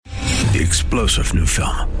The explosive new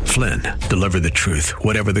film, Flynn, deliver the truth,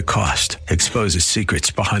 whatever the cost, exposes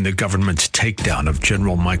secrets behind the government's takedown of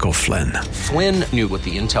General Michael Flynn. Flynn knew what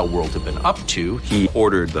the intel world had been up to. He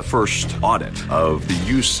ordered the first audit of the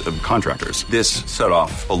use of contractors. This set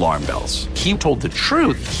off alarm bells. He told the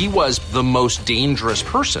truth. He was the most dangerous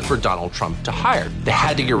person for Donald Trump to hire. They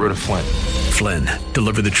had to get rid of Flynn. Flynn,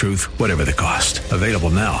 deliver the truth, whatever the cost. Available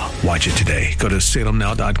now. Watch it today. Go to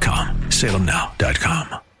salemnow.com.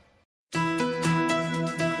 salemnow.com.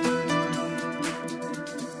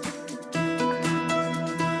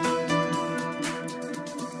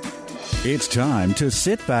 It's time to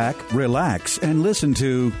sit back, relax, and listen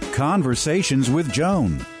to Conversations with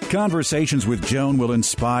Joan. Conversations with Joan will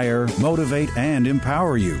inspire, motivate, and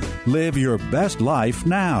empower you. Live your best life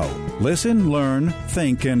now. Listen, learn,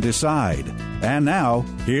 think, and decide. And now,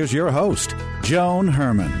 here's your host, Joan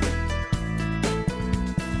Herman.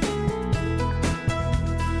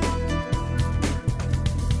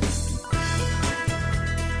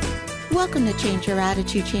 Welcome to Change Your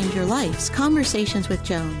Attitude, Change Your Life's Conversations with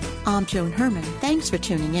Joan. I'm Joan Herman. Thanks for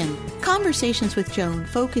tuning in. Conversations with Joan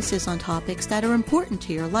focuses on topics that are important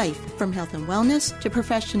to your life, from health and wellness to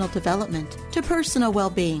professional development to personal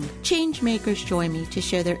well-being. Change makers join me to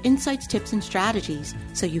share their insights, tips, and strategies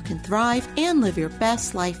so you can thrive and live your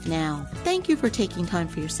best life now. Thank you for taking time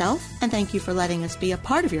for yourself, and thank you for letting us be a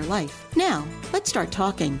part of your life. Now, let's start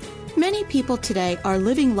talking. Many people today are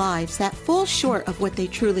living lives that fall short of what they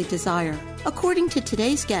truly desire. According to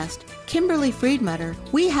today's guest, Kimberly Friedmutter,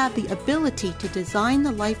 we have the ability to design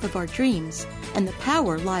the life of our dreams, and the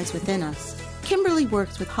power lies within us. Kimberly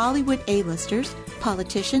works with Hollywood A-listers,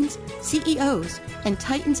 politicians, CEOs, and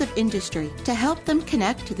titans of industry to help them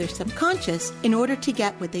connect to their subconscious in order to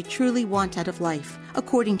get what they truly want out of life.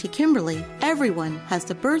 According to Kimberly, everyone has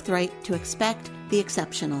the birthright to expect the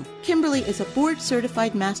exceptional. Kimberly is a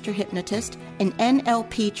board-certified master hypnotist, an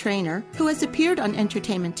NLP trainer who has appeared on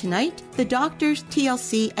Entertainment Tonight, The Doctors,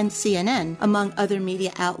 TLC, and CNN, among other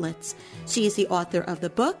media outlets. She is the author of the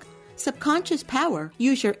book, Subconscious Power,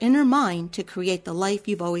 Use Your Inner Mind to Create the Life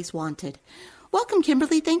You've Always Wanted. Welcome,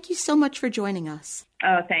 Kimberly. Thank you so much for joining us.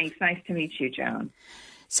 Oh, thanks. Nice to meet you, Joan.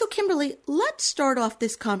 So, Kimberly, let's start off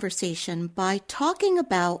this conversation by talking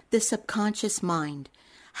about the subconscious mind.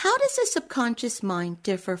 How does the subconscious mind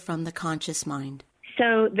differ from the conscious mind?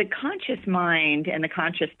 So the conscious mind and the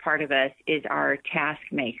conscious part of us is our task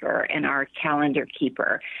maker and our calendar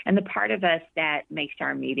keeper, and the part of us that makes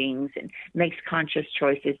our meetings and makes conscious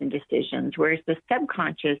choices and decisions, whereas the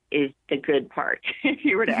subconscious is the good part, if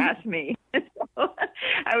you were to ask me. So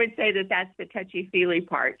I would say that that's the touchy-feely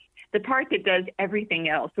part. The part that does everything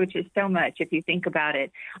else, which is so much, if you think about it,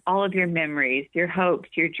 all of your memories, your hopes,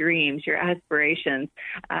 your dreams, your aspirations,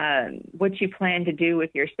 what you plan to do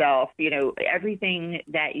with yourself, everything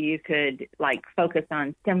that you could focus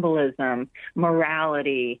on, symbolism,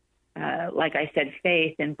 morality, like I said,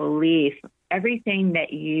 faith and belief, everything that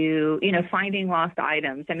finding lost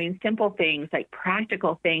items. I mean, simple things like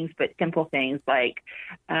practical things, but simple things like,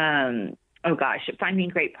 finding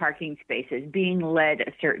great parking spaces, being led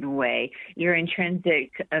a certain way, your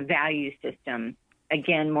intrinsic value system,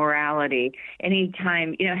 again, morality.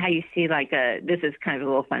 Anytime, how you see this is kind of a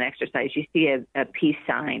little fun exercise. You see a peace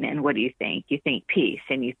sign, and what do you think? You think peace,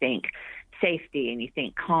 and you think safety, and you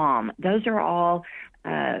think calm. Those are all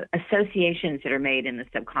associations that are made in the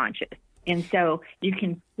subconscious. And so you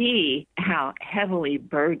can see how heavily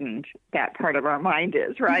burdened that part of our mind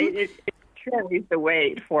is, right? Mm-hmm. It carries the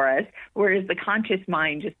weight for us, whereas the conscious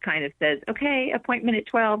mind just kind of says, okay, appointment at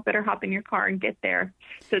 12, better hop in your car and get there.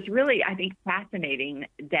 So it's really, I think, fascinating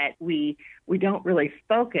that we don't really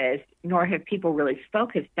focus, nor have people really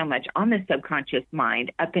focused so much on the subconscious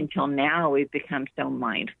mind. Up until now, we've become so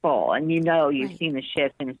mindful. And you've right. seen the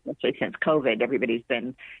shift, and especially since COVID, everybody's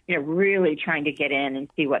been really trying to get in and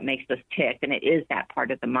see what makes us tick. And it is that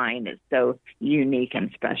part of the mind that's so unique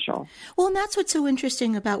and special. Well, and that's what's so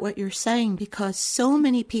interesting about what you're saying, because so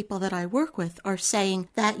many people that I work with are saying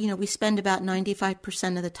that, we spend about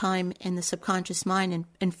 95% of the time in the subconscious mind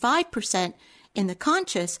and 5% in the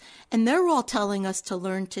conscious, and they're all telling us to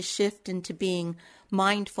learn to shift into being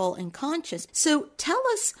mindful and conscious. So tell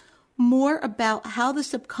us more about how the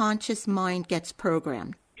subconscious mind gets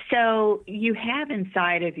programmed. So you have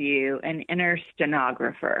inside of you an inner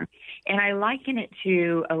stenographer, and I liken it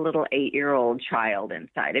to a little 8-year-old child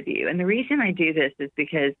inside of you. And the reason I do this is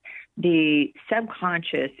because the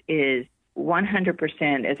subconscious is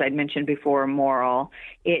 100%, as I mentioned before, moral.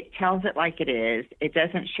 It tells it like it is. It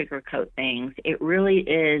doesn't sugarcoat things. It really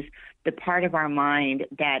is the part of our mind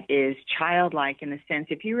that is childlike in the sense,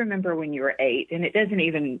 if you remember when you were 8, and it doesn't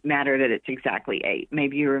even matter that it's exactly 8,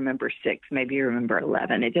 maybe you remember 6, maybe you remember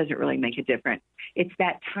 11, it doesn't really make a difference. It's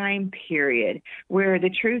that time period where the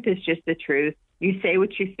truth is just the truth. You say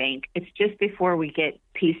what you think. It's just before we get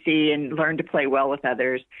PC and learn to play well with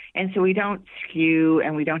others. And so we don't skew,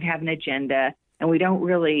 and we don't have an agenda, and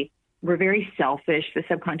we're very selfish. The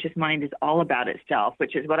subconscious mind is all about itself,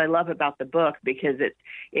 which is what I love about the book, because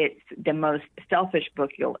it's the most selfish book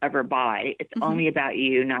you'll ever buy. It's only about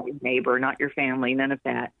you, not your neighbor, not your family, none of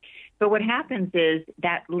that. But what happens is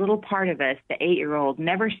that little part of us, the 8-year-old,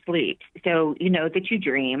 never sleeps. So you know that you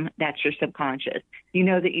dream, that's your subconscious. You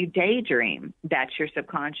know that you daydream, that's your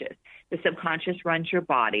subconscious. The subconscious runs your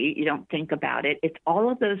body. You don't think about it. It's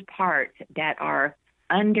all of those parts that are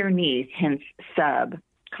underneath, hence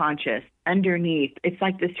subconscious, underneath. It's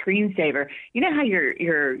like the screensaver. You know how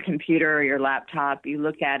your computer or your laptop, you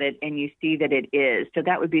look at it and you see that it is. So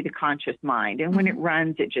that would be the conscious mind. And when it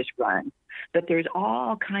runs, it just runs. But there's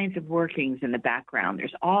all kinds of workings in the background.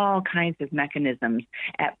 There's all kinds of mechanisms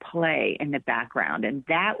at play in the background. And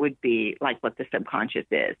that would be like what the subconscious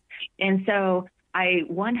is. And so I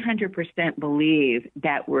 100% believe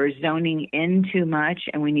that we're zoning in too much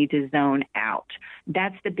and we need to zone out.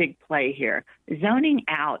 That's the big play here. Zoning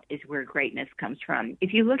out is where greatness comes from.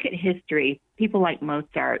 If you look at history, people like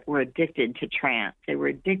Mozart were addicted to trance. They were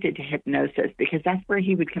addicted to hypnosis because that's where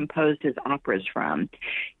he would compose his operas from.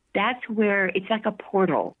 That's where it's like a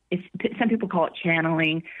portal. Some people call it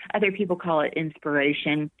channeling. Other people call it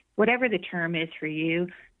inspiration. Whatever the term is for you,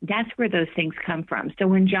 that's where those things come from. So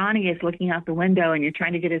when Johnny is looking out the window and you're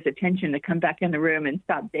trying to get his attention to come back in the room and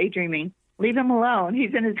stop daydreaming, leave him alone.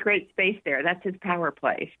 He's in his great space there. That's his power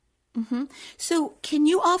place. Mm-hmm. So can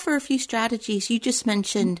you offer a few strategies? You just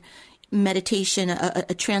mentioned meditation,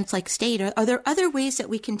 a trance-like state. Are there other ways that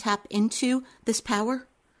we can tap into this power?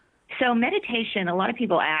 So meditation, a lot of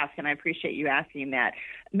people ask, and I appreciate you asking that.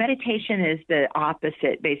 Meditation is the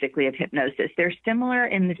opposite, basically, of hypnosis. They're similar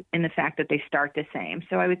in the fact that they start the same.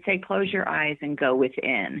 So I would say close your eyes and go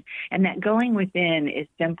within. And that going within is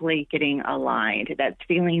simply getting aligned. That's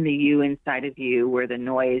feeling the you inside of you where the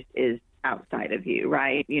noise is outside of you,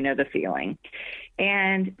 right? You know the feeling.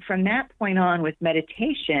 And from that point on with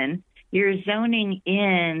meditation, you're zoning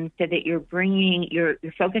in so that you're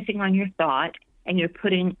focusing on your thought. And you're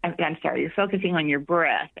focusing on your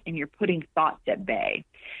breath and you're putting thoughts at bay.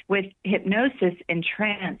 With hypnosis and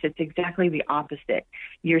trance, it's exactly the opposite.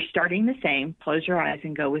 You're starting the same, close your eyes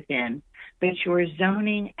and go within, but you're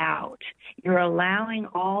zoning out. You're allowing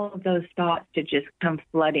all of those thoughts to just come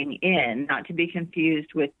flooding in, not to be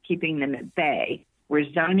confused with keeping them at bay. We're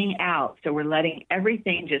zoning out, so we're letting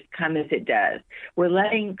everything just come as it does. We're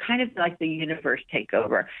letting kind of like the universe take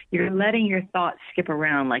over. You're letting your thoughts skip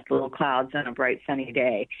around like little clouds on a bright sunny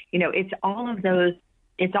day. You know, it's all of those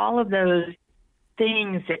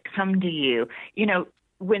things that come to you. You know,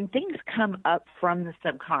 when things come up from the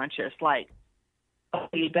subconscious, like, oh,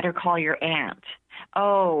 you better call your aunt.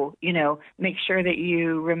 Oh, you know, make sure that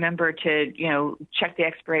you remember to, you know, check the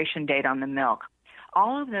expiration date on the milk.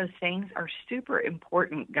 All of those things are super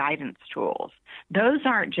important guidance tools. Those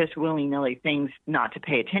aren't just willy-nilly things not to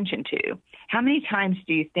pay attention to. How many times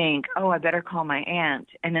do you think, oh, I better call my aunt,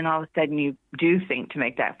 and then all of a sudden you do think to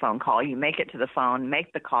make that phone call. You make it to the phone,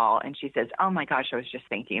 make the call, and she says, oh, my gosh, I was just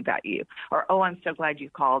thinking about you. Or, oh, I'm so glad you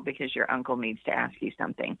called because your uncle needs to ask you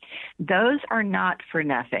something. Those are not for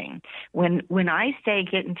nothing. When I say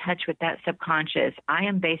get in touch with that subconscious, I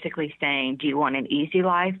am basically saying, do you want an easy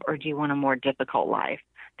life or do you want a more difficult life?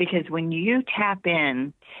 Because when you tap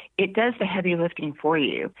in, it does the heavy lifting for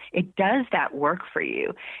you. It does that work for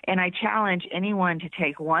you. And I challenge anyone to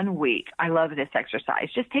take 1 week. I love this exercise.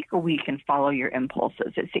 Just take a week and follow your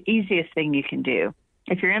impulses. It's the easiest thing you can do.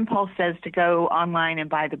 If your impulse says to go online and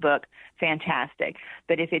buy the book, fantastic.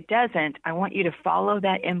 But if it doesn't, I want you to follow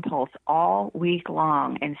that impulse all week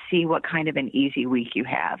long and see what kind of an easy week you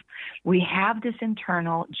have. We have this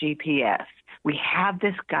internal GPS. We have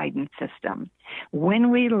this guidance system.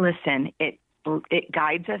 When we listen, it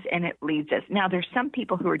guides us and it leads us. Now, there's some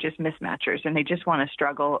people who are just mismatchers and they just want to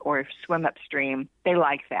struggle or swim upstream. They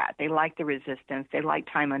like that. They like the resistance. They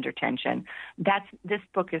like time under tension. This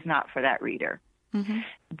book is not for that reader. Mm-hmm.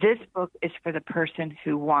 This book is for the person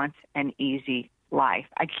who wants an easy life.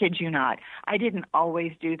 I kid you not. I didn't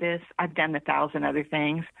always do this. I've done 1,000 other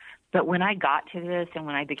things. But when I got to this and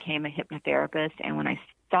when I became a hypnotherapist and when I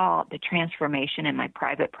saw the transformation in my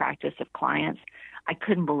private practice of clients, I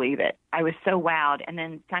couldn't believe it. I was so wowed. And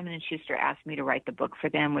then Simon & Schuster asked me to write the book for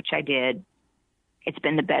them, which I did. It's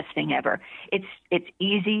been the best thing ever. It's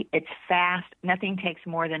easy. It's fast. Nothing takes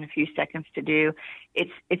more than a few seconds to do.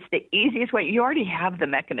 It's the easiest way. You already have the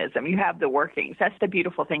mechanism. You have the workings. That's the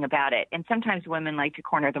beautiful thing about it. And sometimes women like to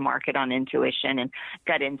corner the market on intuition and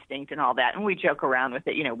gut instinct and all that. And we joke around with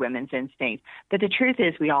it, women's instinct. But the truth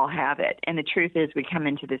is we all have it. And the truth is we come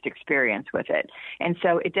into this experience with it. And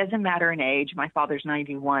so it doesn't matter in age. My father's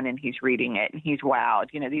 91 and he's reading it and he's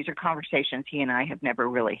wowed. These are conversations he and I have never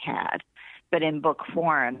really had. But in book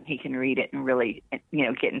form, he can read it and really,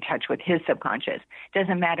 get in touch with his subconscious.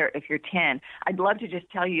 Doesn't matter if you're 10. I'd love to just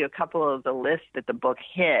tell you a couple of the lists that the book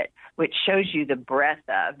hit, which shows you the breadth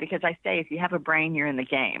of, because I say if you have a brain, you're in the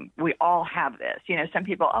game. We all have this. Some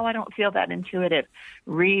people, I don't feel that intuitive.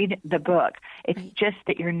 Read the book. It's just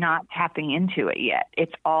that you're not tapping into it yet.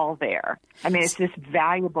 It's all there. I mean, it's this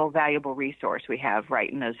valuable, valuable resource we have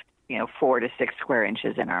right in those 4 to 6 square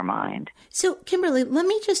inches in our mind. So, Kimberly, let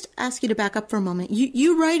me just ask you to back up for a moment.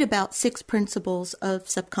 You write about 6 principles of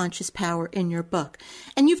subconscious power in your book,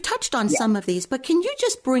 and you've touched on some of these, but can you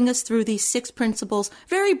just bring us through these 6 principles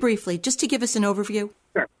very briefly, just to give us an overview?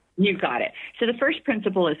 Sure. You got it. So the first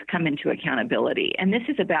principle is come into accountability, and this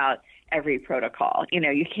is about every protocol.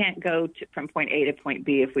 You can't go from point A to point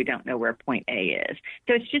B if we don't know where point A is.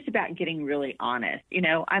 So it's just about getting really honest.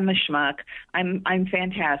 I'm a schmuck. I'm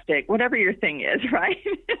fantastic. Whatever your thing is, right?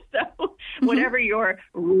 So whatever your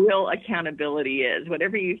real accountability is,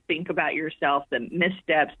 whatever you think about yourself, the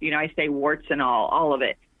missteps, I say warts and all of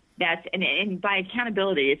it. That's and by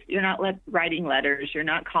accountability, you're not writing letters, you're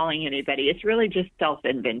not calling anybody. It's really just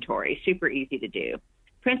self-inventory. Super easy to do.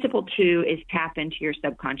 Principle 2 is tap into your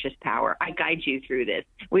subconscious power. I guide you through this.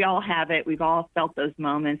 We all have it. We've all felt those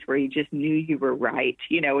moments where you just knew you were right.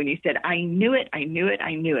 When you said, I knew it, I knew it,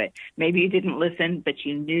 I knew it. Maybe you didn't listen, but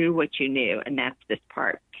you knew what you knew, and that's this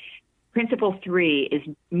part. Principle 3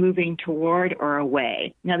 is moving toward or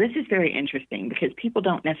away. Now, this is very interesting because people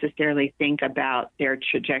don't necessarily think about their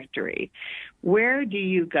trajectory. Where do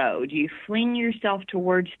you go? Do you fling yourself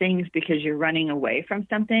towards things because you're running away from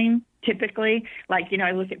something? Typically,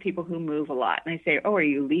 I look at people who move a lot and I say, are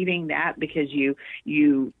you leaving that because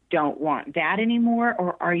you don't want that anymore?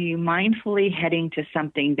 Or are you mindfully heading to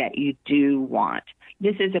something that you do want?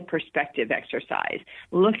 This is a perspective exercise.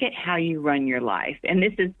 Look at how you run your life. And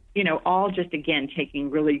this is, all just, again, taking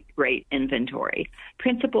really great inventory.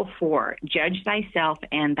 Principle 4, judge thyself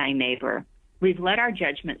and thy neighbor. We've let our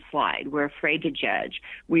judgment slide. We're afraid to judge.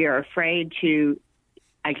 We are afraid to,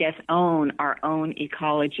 own our own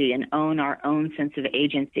ecology and own our own sense of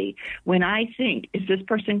agency. When I think, is this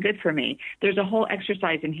person good for me? There's a whole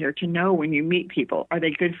exercise in here to know when you meet people. Are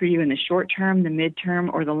they good for you in the short term, the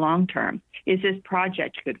midterm, or the long term? Is this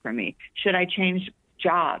project good for me? Should I change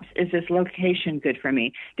jobs? Is this location good for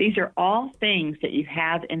me? These are all things that you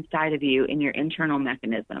have inside of you in your internal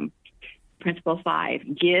mechanism. Principle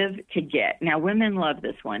 5, give to get. Now, women love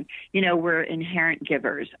this one. We're inherent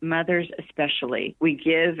givers, mothers especially. We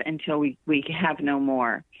give until we have no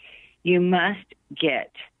more. You must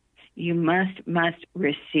get. You must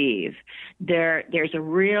receive. There's a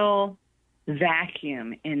real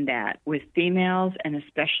vacuum in that with females and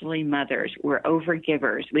especially mothers. We're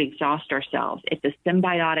overgivers. We exhaust ourselves. It's a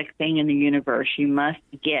symbiotic thing in the universe. You must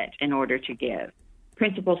get in order to give.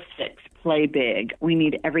 Principle 6, play big. We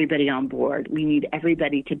need everybody on board. We need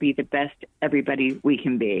everybody to be the best everybody we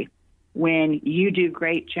can be. When you do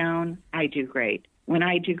great, Joan, I do great. When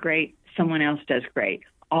I do great, someone else does great.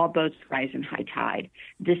 All boats rise in high tide.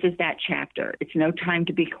 This is that chapter. It's no time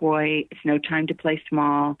to be coy. It's no time to play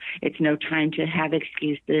small. It's no time to have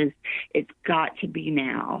excuses. It's got to be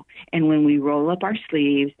now. And when we roll up our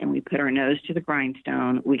sleeves and we put our nose to the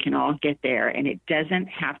grindstone, we can all get there. And it doesn't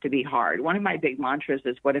have to be hard. One of my big mantras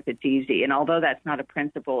is, what if it's easy? And although that's not a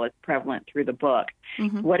principle, it's prevalent through the book.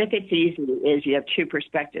 What if it's easy is you have 2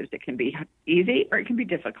 perspectives. It can be easy or it can be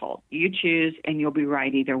difficult. You choose and you'll be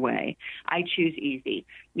right either way. I choose easy.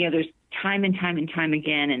 There's time and time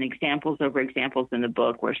again and examples over examples in the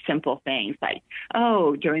book where simple things like,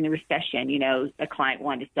 during the recession, a client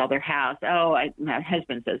wanted to sell their house. My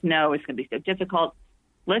husband says, no, it's going to be so difficult.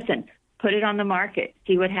 Listen, put it on the market,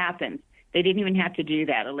 see what happens. They didn't even have to do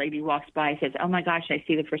that. A lady walks by and says, oh, my gosh, I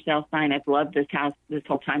see the for sale sign. I've loved this house this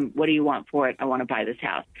whole time. What do you want for it? I want to buy this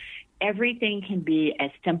house. Everything can be as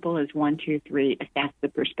simple as 1, 2, 3, if that's the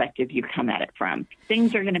perspective you come at it from.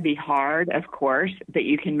 Things are going to be hard, of course, but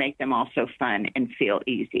you can make them also fun and feel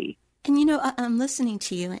easy. And, I'm listening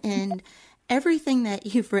to you, and everything that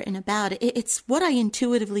you've written about, it's what I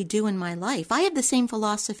intuitively do in my life. I have the same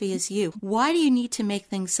philosophy as you. Why do you need to make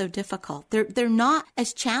things so difficult? They're not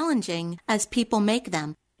as challenging as people make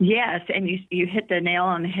them. Yes, and you hit the nail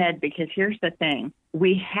on the head, because here's the thing.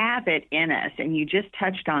 We have it in us, and you just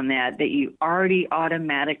touched on that you already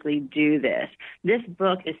automatically do this. This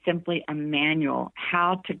book is simply a manual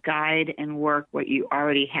how to guide and work what you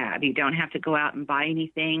already have. You don't have to go out and buy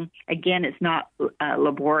anything. Again, it's not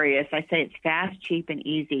laborious. I say it's fast, cheap, and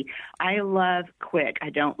easy. I love quick. I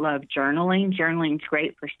don't love journaling. Journaling's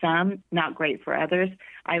great for some, not great for others.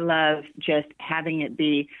 I love just having it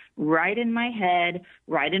be right in my head,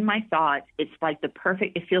 right in my thoughts. It's like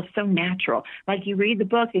it feels so natural. Like you read the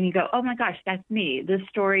book and you go, oh my gosh, that's me. This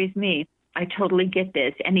story is me. I totally get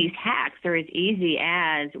this. And these hacks are as easy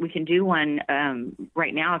as, we can do one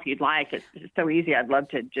right now if you'd like. It's so easy. I'd love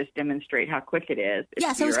to just demonstrate how quick it is.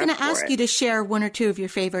 Yes, I was going to ask you to share one or two of your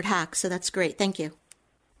favorite hacks. So that's great. Thank you.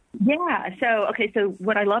 Yeah. So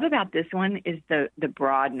what I love about this one is the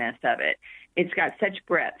broadness of it. It's got such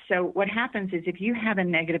breadth. So what happens is, if you have a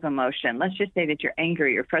negative emotion, let's just say that you're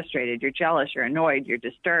angry, you're frustrated, you're jealous, you're annoyed, you're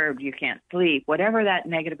disturbed, you can't sleep, whatever that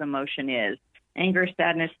negative emotion is, anger,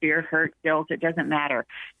 sadness, fear, hurt, guilt, it doesn't matter.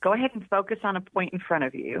 Go ahead and focus on a point in front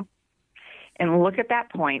of you and look at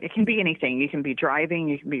that point. It can be anything. You can be driving,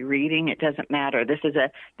 you can be reading, it doesn't matter. This is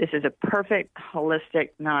a perfect, holistic,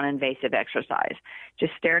 non-invasive exercise.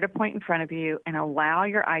 Just stare at a point in front of you and allow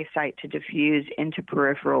your eyesight to diffuse into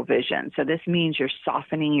peripheral vision. So this means you're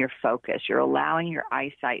softening your focus. You're allowing your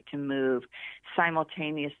eyesight to move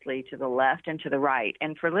simultaneously to the left and to the right.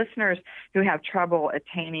 And for listeners who have trouble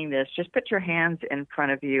attaining this, just put your hands in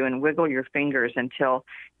front of you and wiggle your fingers until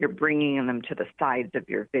you're bringing them to the sides of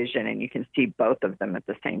your vision, and you can see both of them at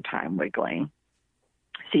the same time wiggling.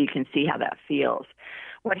 So you can see how that feels.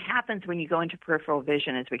 What happens when you go into peripheral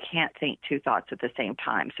vision is we can't think two thoughts at the same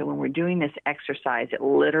time. So when we're doing this exercise, it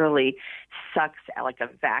literally sucks like a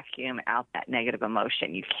vacuum out that negative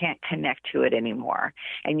emotion. You can't connect to it anymore.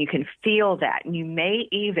 And you can feel that. And you may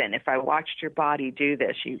even, if I watched your body do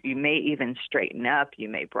this, you may even straighten up. You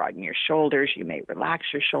may broaden your shoulders. You may relax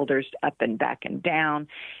your shoulders up and back and down.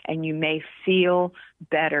 And you may feel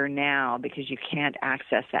better now because you can't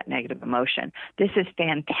access that negative emotion. This is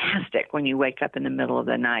fantastic when you wake up in the middle of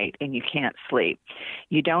the night and you can't sleep.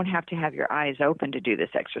 You don't have to have your eyes open to do this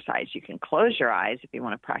exercise. You can close your eyes if you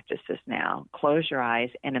want to practice this now. Close your eyes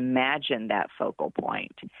and imagine that focal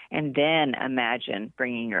point, and then imagine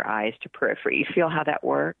bringing your eyes to periphery. You feel how that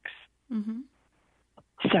works? Mm-hmm.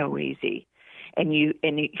 So easy. And you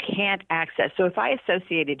can't access. So if I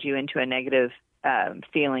associated you into a negative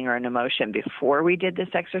feeling or an emotion before we did this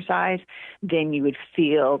exercise, then you would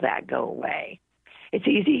feel that go away. It's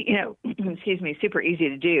easy, super easy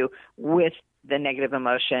to do with the negative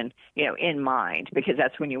emotion, in mind, because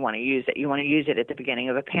that's when you want to use it. You want to use it at the beginning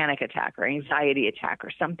of a panic attack or anxiety attack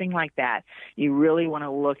or something like that. You really want to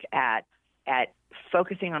look at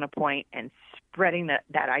focusing on a point and spreading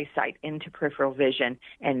that eyesight into peripheral vision,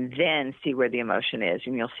 and then see where the emotion is,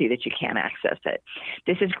 and you'll see that you can access it.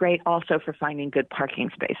 This is great also for finding good parking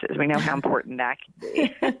spaces. We know how important that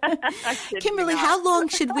can be. Kimberly, how long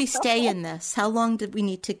should we stay in this? How long did we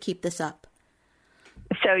need to keep this up?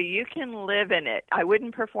 So you can live in it. I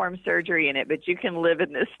wouldn't perform surgery in it, but you can live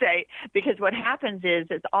in this state, because what happens is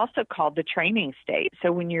it's also called the training state.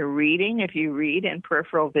 So when you're reading, if you read in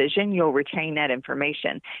peripheral vision, you'll retain that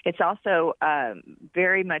information. It's also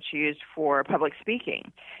very much used for public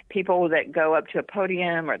speaking. People that go up to a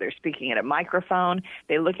podium or they're speaking at a microphone,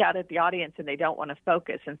 they look out at the audience and they don't want to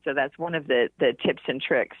focus. And so that's one of the tips and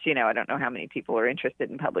tricks. I don't know how many people are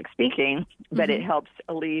interested in public speaking, but it helps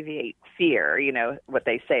alleviate fear, what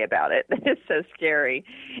they say about it. It's so scary.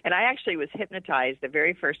 And I actually was hypnotized. The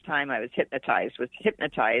very first time I was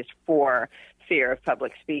hypnotized for fear of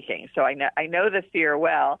public speaking. So I know the fear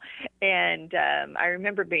well. And I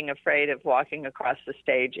remember being afraid of walking across the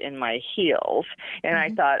stage in my heels. And I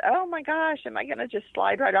thought, oh my gosh, am I going to just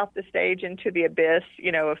slide right off the stage into the abyss,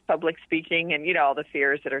 of public speaking and, all the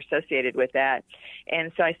fears that are associated with that.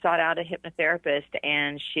 And so I sought out a hypnotherapist,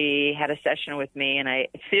 and she had a session with me, and I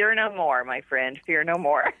fear no more, my friend, fear no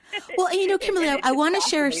more. Well, Kimberly, I want to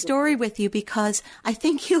share a story with you, because I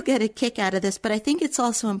think you'll get a kick out of this, but I think it's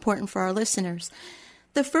also important for our listeners.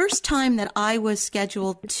 The first time that I was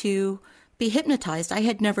scheduled to be hypnotized, I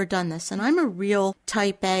had never done this, and I'm a real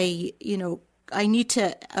type A, I need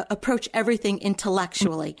to approach everything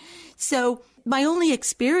intellectually. So my only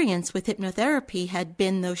experience with hypnotherapy had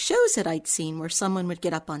been those shows that I'd seen where someone would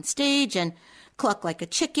get up on stage and cluck like a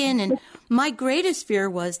chicken. And my greatest fear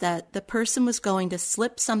was that the person was going to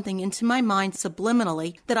slip something into my mind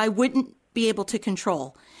subliminally that I wouldn't be able to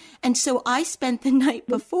control. And so I spent the night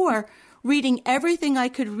before reading everything I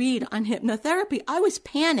could read on hypnotherapy. I was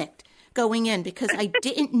panicked going in because I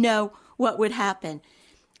didn't know what would happen.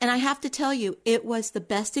 And I have to tell you, it was the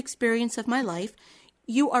best experience of my life.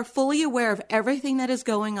 You are fully aware of everything that is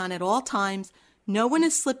going on at all times. No one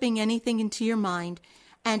is slipping anything into your mind.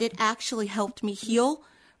 And it actually helped me heal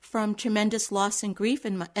from tremendous loss and grief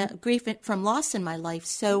from loss in my life.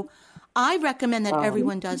 So I recommend that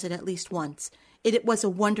everyone does it at least once. It was a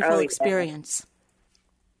wonderful experience.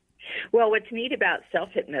 Well, what's neat about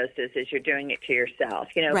self-hypnosis is you're doing it to yourself.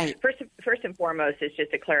 Right. First and foremost is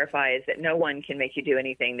just to clarify is that no one can make you do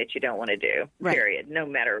anything that you don't want to do, period, no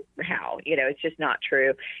matter how. It's just not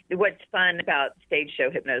true. What's fun about stage show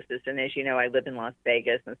hypnosis, and as you know, I live in Las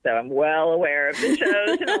Vegas, and so I'm well aware of the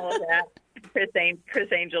shows and all of that. Chris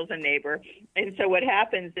Angel's a neighbor. And so what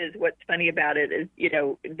happens is what's funny about it is,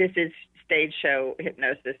 this is stage show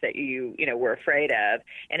hypnosis that you were afraid of.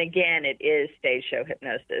 And again, it is stage show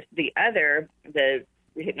hypnosis. The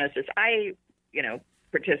hypnosis I,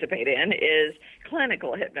 participate in is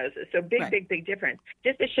clinical hypnosis. So big difference.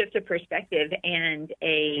 Just a shift of perspective and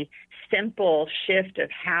a simple shift of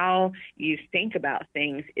how you think about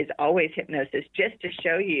things is always hypnosis, just to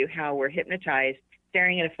show you how we're hypnotized,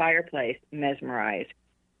 staring at a fireplace, mesmerized,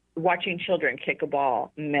 watching children kick a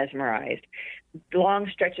ball, mesmerized, long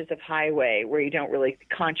stretches of highway where you don't really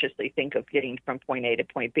consciously think of getting from point A to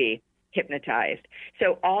point B, hypnotized.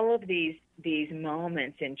 So all of these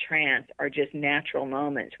moments in trance are just natural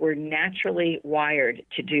moments. We're naturally wired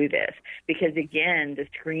to do this because, again, the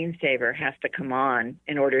screensaver has to come on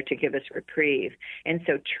in order to give us reprieve. And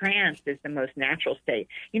so trance is the most natural state.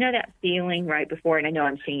 That feeling right before, and I know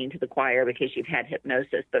I'm singing to the choir because you've had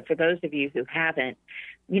hypnosis, but for those of you who haven't,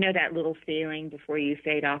 that little feeling before you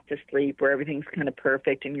fade off to sleep where everything's kind of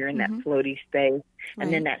perfect and you're in that floaty space.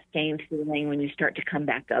 And then that same feeling when you start to come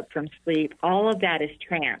back up from sleep, all of that is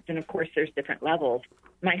trance. And, of course, there's different levels.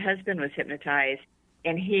 My husband was hypnotized,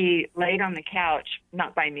 and he laid on the couch,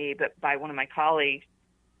 not by me, but by one of my colleagues.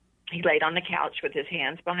 He laid on the couch with his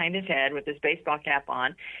hands behind his head with his baseball cap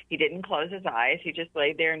on. He didn't close his eyes. He just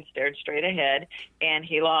laid there and stared straight ahead, and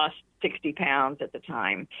he lost 60 pounds at the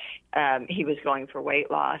time. He was going for weight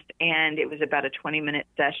loss, and it was about a 20-minute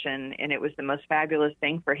session, and it was the most fabulous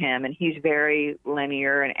thing for him. And he's very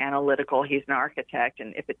linear and analytical. He's an architect,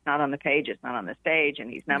 and if it's not on the page, it's not on the stage, and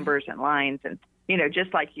he's numbers and lines and,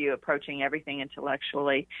 just like you, approaching everything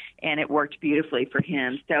intellectually, and it worked beautifully for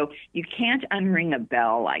him. So you can't unring a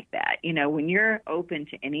bell like that. When you're open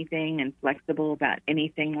to anything and flexible about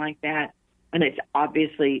anything like that, and it's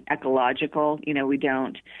obviously ecological. We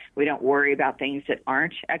don't worry about things that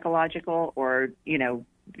aren't ecological or,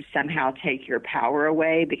 somehow take your power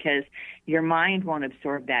away, because your mind won't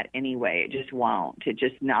absorb that anyway. It just won't. It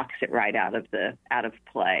just knocks it right out of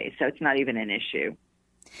play. So it's not even an issue.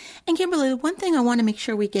 And Kimberly, one thing I want to make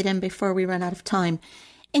sure we get in before we run out of time.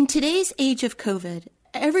 In today's age of COVID,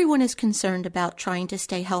 everyone is concerned about trying to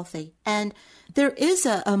stay healthy, and there is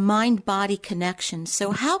a mind-body connection.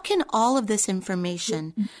 So how can all of this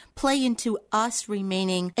information play into us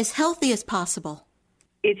remaining as healthy as possible?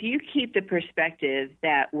 If you keep the perspective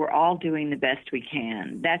that we're all doing the best we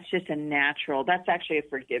can, that's just that's actually a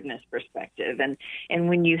forgiveness perspective. And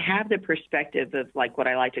when you have the perspective of like what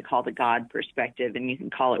I like to call the God perspective, and you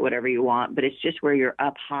can call it whatever you want, but it's just where you're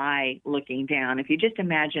up high looking down. If you just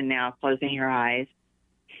imagine now closing your eyes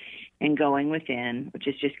and going within, which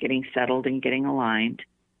is just getting settled and getting aligned,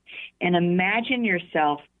 and imagine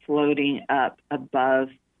yourself floating up above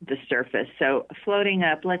the surface. So floating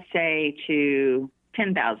up, let's say, to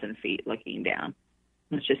 10,000 feet looking down.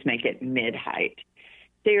 Let's just make it mid-height.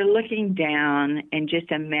 So you're looking down and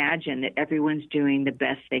just imagine that everyone's doing the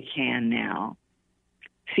best they can now.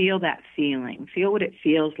 Feel that feeling. Feel what it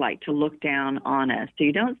feels like to look down on us. So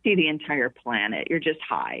you don't see the entire planet. You're just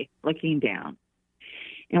high, looking down.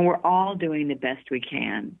 And we're all doing the best we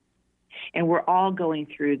can. And we're all going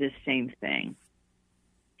through this same thing.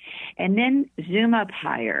 And then zoom up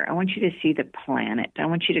higher. I want you to see the planet. I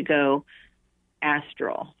want you to go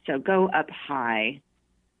astral. So go up high,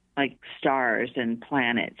 like stars and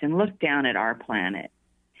planets, and look down at our planet.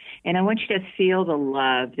 And I want you to feel the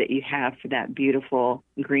love that you have for that beautiful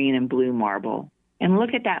green and blue marble. And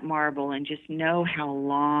look at that marble and just know how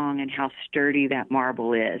long and how sturdy that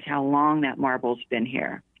marble is, how long that marble's been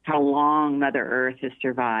here, how long Mother Earth has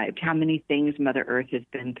survived, how many things Mother Earth has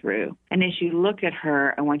been through. And as you look at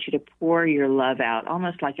her, I want you to pour your love out,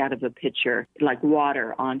 almost like out of a pitcher, like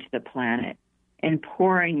water onto the planet, and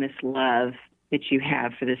pouring this love that you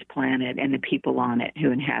have for this planet and the people on it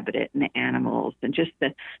who inhabit it and the animals and just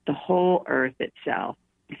the whole earth itself.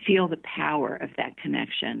 Feel the power of that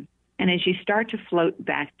connection. And as you start to float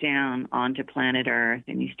back down onto planet Earth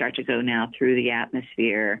and you start to go now through the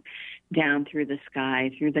atmosphere, down through the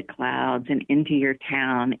sky, through the clouds, and into your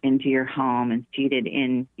town, into your home, and seated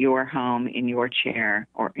in your home, in your chair,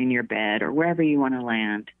 or in your bed, or wherever you want to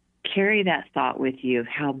land. Carry that thought with you of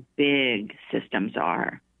how big systems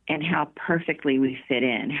are and how perfectly we fit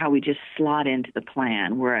in, how we just slot into the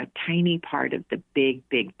plan. We're a tiny part of the big,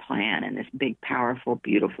 big plan, and this big, powerful,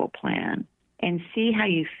 beautiful plan. And see how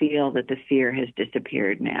you feel that the fear has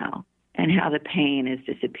disappeared now, and how the pain has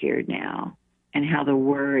disappeared now, and how the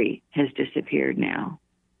worry has disappeared now.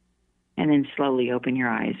 And then slowly open your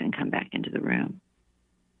eyes and come back into the room.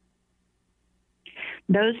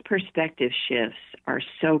 Those perspective shifts are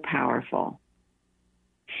so powerful,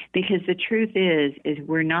 because the truth is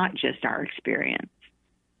we're not just our experience.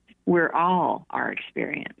 We're all our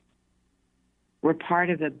experience. We're part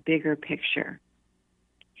of a bigger picture.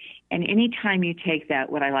 And anytime you take that,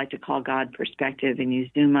 what I like to call God perspective, and you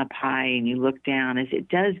zoom up high and you look down, as it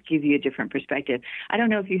does give you a different perspective. I don't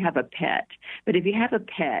know if you have a pet, but if you have a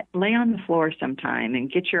pet, lay on the floor sometime and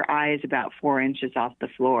get your eyes about 4 inches off the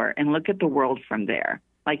floor and look at the world from there.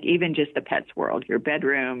 Like even just the pet's world, your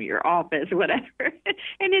bedroom, your office, whatever.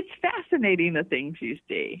 And it's fascinating, the things you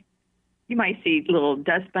see. You might see little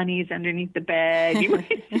dust bunnies underneath the bed. You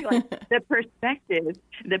might see the perspective.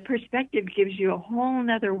 The perspective gives you a whole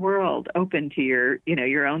nother world open to your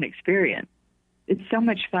own experience. It's so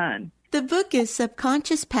much fun. The book is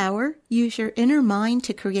Subconscious Power. Use your inner mind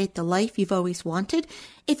to create the life you've always wanted.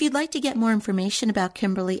 If you'd like to get more information about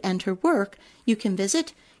Kimberly and her work, you can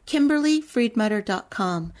visit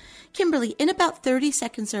KimberlyFriedmutter.com. Kimberly, in about 30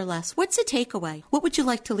 seconds or less, what's the takeaway? What would you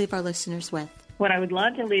like to leave our listeners with? What I would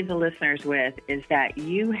love to leave the listeners with is that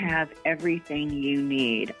you have everything you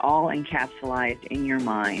need, all encapsulated in your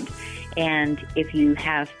mind. And if you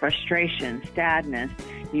have frustration, sadness,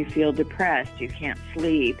 you feel depressed, you can't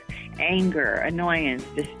sleep, anger, annoyance,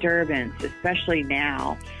 disturbance, especially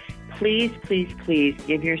now, please, please, please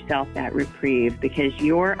give yourself that reprieve, because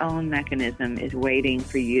your own mechanism is waiting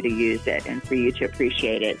for you to use it and for you to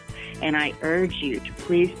appreciate it. And I urge you to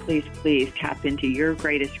please, please, please tap into your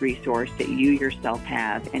greatest resource that you yourself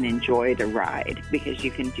have and enjoy the ride, because you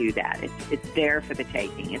can do that. It's there for the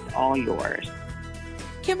taking. It's all yours.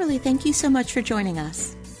 Kimberly, thank you so much for joining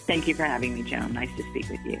us. Thank you for having me, Joan. Nice to speak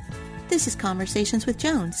with you. This is Conversations with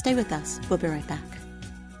Joan. Stay with us. We'll be right back.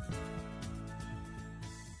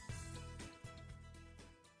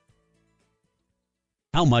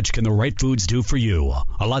 How much can the right foods do for you?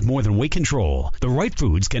 A lot more than weight control. The right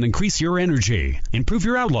foods can increase your energy, improve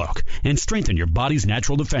your outlook, and strengthen your body's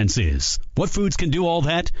natural defenses. What foods can do all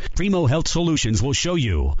that? Primo Health Solutions will show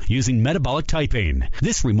you using metabolic typing.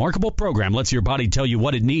 This remarkable program lets your body tell you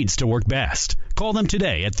what it needs to work best. Call them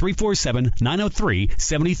today at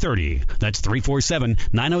 347-903-7030. That's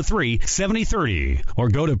 347-903-7030. Or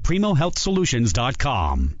go to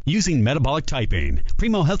PrimoHealthSolutions.com. Using metabolic typing,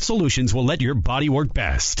 Primo Health Solutions will let your body work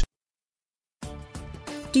best.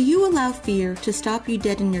 Do you allow fear to stop you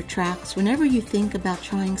dead in your tracks whenever you think about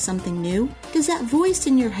trying something new? Does that voice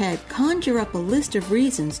in your head conjure up a list of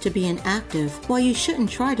reasons to be inactive while you shouldn't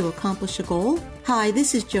try to accomplish a goal? Hi,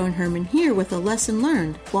 this is Joan Herman here with a lesson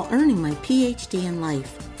learned while earning my PhD in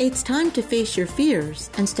life. It's time to face your fears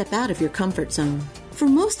and step out of your comfort zone. For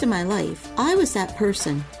most of my life, I was that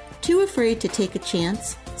person, too afraid to take a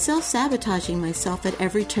chance, self-sabotaging myself at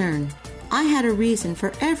every turn. I had a reason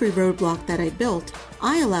for every roadblock that I built.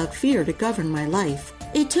 I allowed fear to govern my life.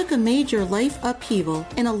 It took a major life upheaval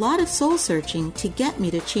and a lot of soul-searching to get me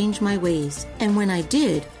to change my ways. And when I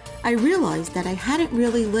did, I realized that I hadn't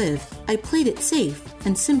really lived. I played it safe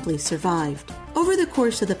and simply survived. Over the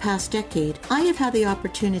course of the past decade, I have had the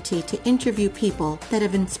opportunity to interview people that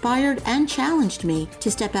have inspired and challenged me to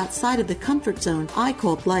step outside of the comfort zone I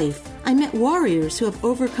called life. I met warriors who have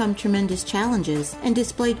overcome tremendous challenges and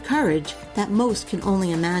displayed courage that most can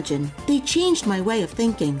only imagine. They changed my way of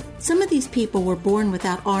thinking. Some of these people were born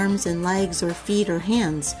without arms and legs or feet or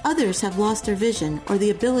hands. Others have lost their vision or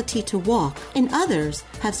the ability to walk, and others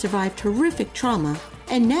have survived horrific trauma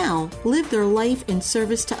and now live their life in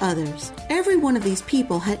service to others. Every one of these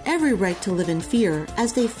people had every right to live in fear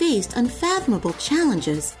as they faced unfathomable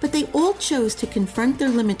challenges, but they all chose to confront their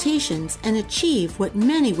limitations and achieve what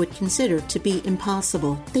many would consider to be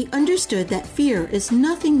impossible. They understood that fear is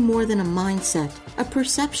nothing more than a mindset, a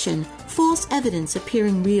perception, false evidence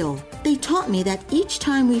appearing real. They taught me that each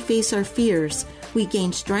time we face our fears, we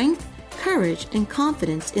gain strength, courage, and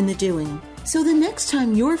confidence in the doing. So the next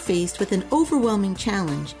time you're faced with an overwhelming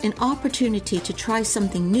challenge, an opportunity to try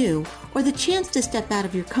something new, or the chance to step out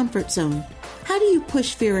of your comfort zone, how do you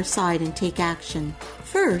push fear aside and take action?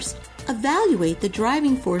 First, Evaluate the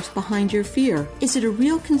driving force behind your fear. Is it a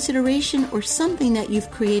real consideration or something that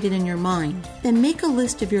you've created in your mind? Then make a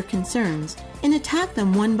list of your concerns and attack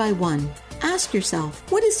them one by one. Ask yourself,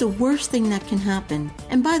 what is the worst thing that can happen?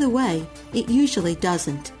 And by the way, it usually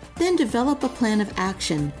doesn't. Then develop a plan of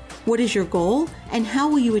action. What is your goal and how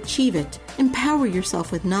will you achieve it? Empower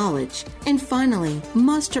yourself with knowledge. And finally,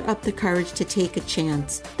 muster up the courage to take a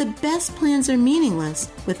chance. The best plans are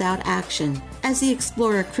meaningless without action. As the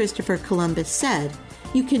explorer Christopher Columbus said,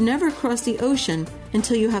 you can never cross the ocean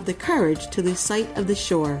until you have the courage to lose sight of the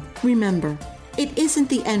shore. Remember, it isn't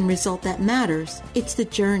the end result that matters, it's the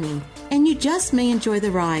journey. And you just may enjoy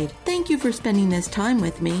the ride. Thank you for spending this time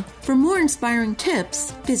with me. For more inspiring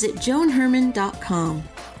tips, visit joanherman.com.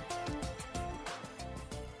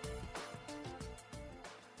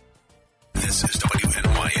 This is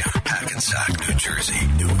WNYM, Hackensack, New Jersey,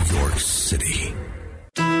 New York City.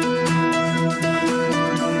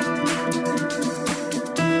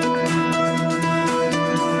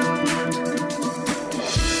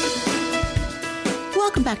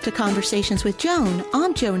 Welcome back to Conversations with Joan.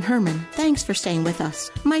 I'm Joan Herman. Thanks for staying with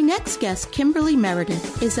us. My next guest, Kimberly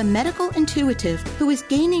Meredith, is a medical intuitive who is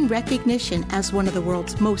gaining recognition as one of the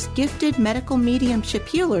world's most gifted medical mediumship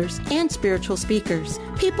healers and spiritual speakers.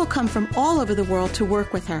 People come from all over the world to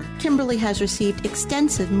work with her. Kimberly has received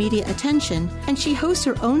extensive media attention, and she hosts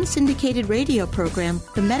her own syndicated radio program,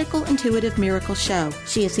 The Medical Intuitive Miracle Show.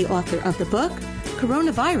 She is the author of the book,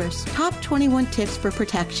 Coronavirus, Top 21 Tips for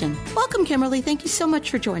Protection. Welcome, Kimberly. Thank you so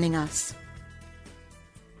much for joining us.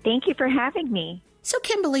 Thank you for having me. So,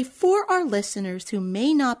 Kimberly, for our listeners who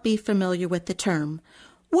may not be familiar with the term,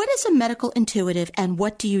 what is a medical intuitive and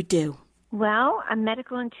what do you do? Well, a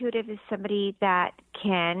medical intuitive is somebody that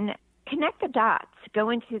can connect the dots,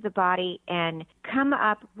 go into the body and come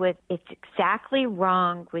up with it's exactly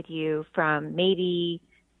wrong with you from maybe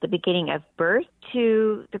the beginning of birth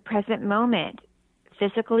to the present moment,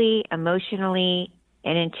 physically, emotionally,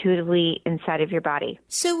 and intuitively inside of your body.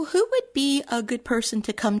 So who would be a good person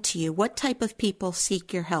to come to you? What type of people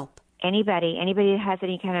seek your help? Anybody that has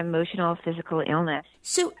any kind of emotional, physical illness.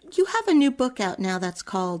 So you have a new book out now that's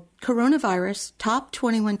called Coronavirus, Top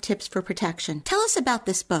 21 Tips for Protection. Tell us about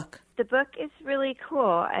this book. The book is really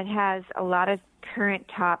cool. It has a lot of current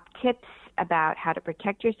top tips about how to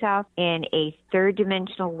protect yourself in a third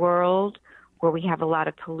dimensional world where we have a lot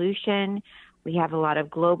of pollution. We have a lot of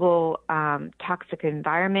global toxic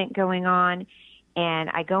environment going on. And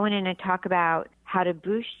I go in and I talk about how to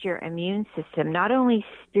boost your immune system, not only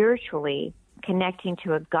spiritually, connecting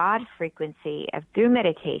to a God frequency through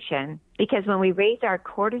meditation, because when we raise our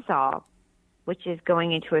cortisol, which is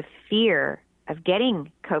going into a fear of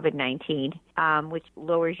getting COVID-19, which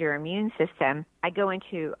lowers your immune system, I go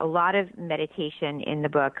into a lot of meditation in the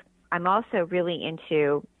book. I'm also really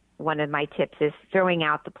into, one of my tips is throwing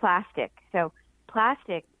out the plastic. So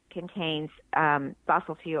plastic contains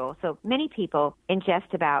fossil fuel. So many people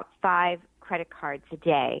ingest about 5 credit cards a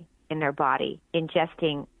day in their body,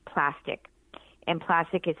 ingesting plastic. And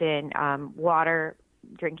plastic is in water,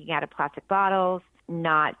 drinking out of plastic bottles,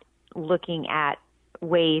 not looking at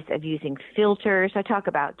ways of using filters. I talk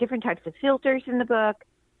about different types of filters in the book,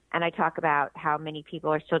 and I talk about how many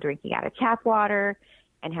people are still drinking out of tap water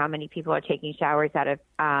and how many people are taking showers out of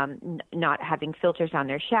not having filters on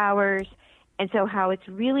their showers. And so how it's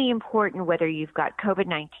really important, whether you've got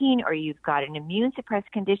COVID-19 or you've got an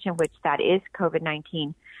immune-suppressed condition, which that is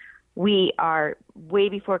COVID-19, we are way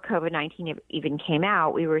before COVID-19 even came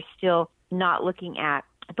out, we were still not looking at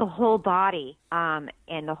the whole body, and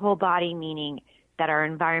the whole body meaning that our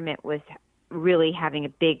environment was really having a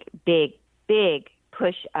big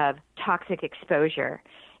push of toxic exposure.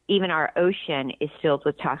 Even our ocean is filled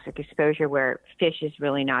with toxic exposure where fish is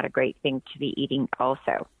really not a great thing to be eating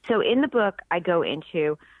also. So in the book, I go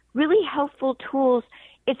into really helpful tools.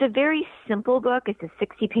 It's a very simple book. It's a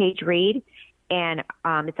 60-page read, and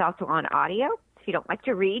it's also on audio. If you don't like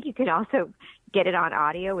to read, you can also get it on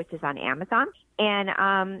audio, which is on Amazon.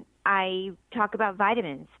 And I talk about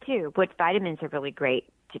vitamins, too, what vitamins are really great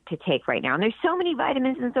to take right now. And there's so many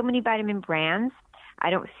vitamins and so many vitamin brands. I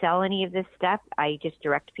don't sell any of this stuff. I just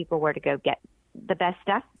direct people where to go get the best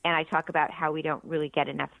stuff. And I talk about how we don't really get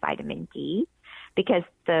enough vitamin D because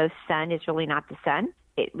the sun is really not the sun.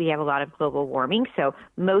 We have a lot of global warming. So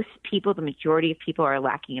most people, the majority of people are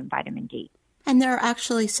lacking in vitamin D. And there are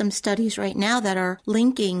actually some studies right now that are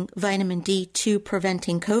linking vitamin D to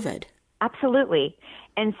preventing COVID. Absolutely.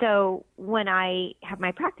 And so when I have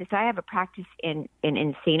my practice, I have a practice in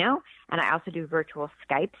Encino, and I also do virtual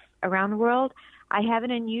Skypes around the world. I have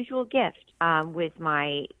an unusual gift with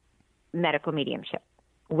my medical mediumship,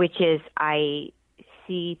 which is I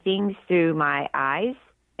see things through my eyes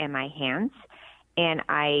and my hands, and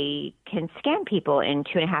I can scan people in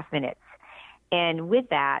 2.5 minutes. And with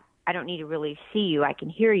that, I don't need to really see you. I can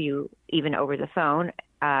hear you even over the phone.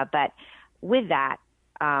 But with that,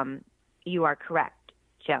 you are correct,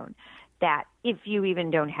 Joan, that if you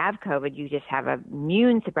even don't have COVID, you just have an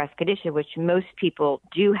immune-suppressed condition, which most people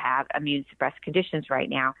do have immune-suppressed conditions right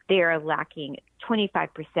now. They are lacking 25%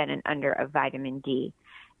 and under of vitamin D.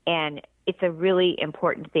 And it's a really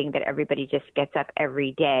important thing that everybody just gets up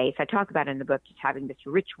every day. So I talk about in the book just having this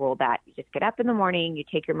ritual that you just get up in the morning, you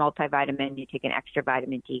take your multivitamin, you take an extra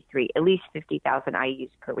vitamin D3, at least 50,000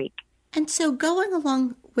 IUs per week. And so going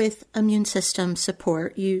along with immune system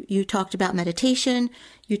support, you talked about meditation,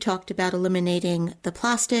 you talked about eliminating the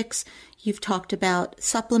plastics, you've talked about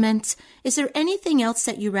supplements. Is there anything else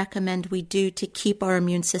that you recommend we do to keep our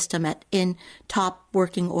immune system in top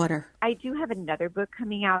working order? I do have another book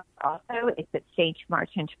coming out also. It's at St.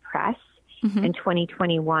 Martin's Press in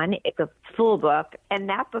 2021. It's a full book, and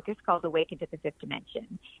that book is called Awaken to the Fifth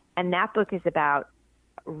Dimension. And that book is about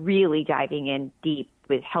really diving in deep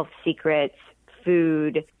with health secrets,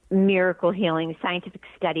 food, miracle healing, scientific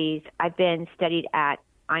studies. I've been studied at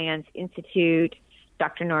IONS Institute,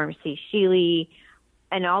 Dr. Norm C. Shealy,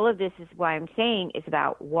 and all of this is why I'm saying is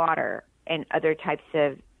about water and other types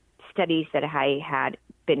of studies that I had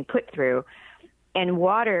been put through. And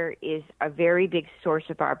water is a very big source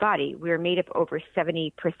of our body. We're made up over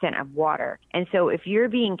 70% of water. And so if you're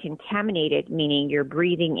being contaminated, meaning you're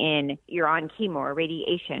breathing in, you're on chemo or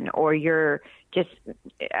radiation, or you're just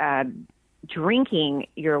drinking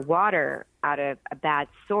your water out of a bad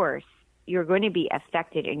source, you're going to be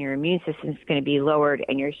affected and your immune system is going to be lowered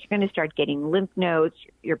and you're going to start getting lymph nodes,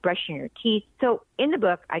 you're brushing your teeth. So in the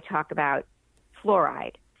book, I talk about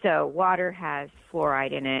fluoride. So water has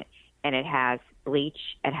fluoride in it, and it has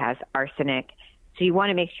bleach, it has arsenic. So you want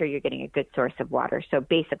to make sure you're getting a good source of water. So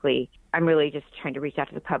basically, I'm really just trying to reach out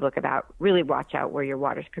to the public about really watch out where your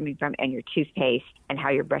water's coming from and your toothpaste and how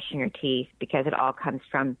you're brushing your teeth, because it all comes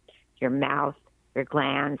from your mouth, your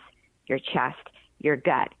glands, your chest, your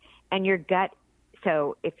gut. And your gut,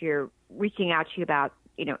 so if you're reaching out to you about,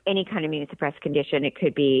 any kind of immunosuppressed condition, it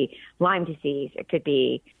could be Lyme disease, it could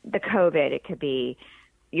be the COVID, it could be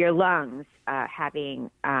your lungs having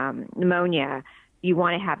pneumonia. You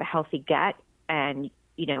want to have a healthy gut. And,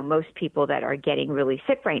 most people that are getting really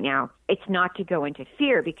sick right now, it's not to go into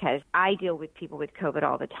fear, because I deal with people with COVID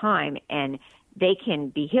all the time, and they can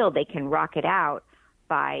be healed. They can rock it out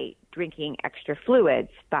by drinking extra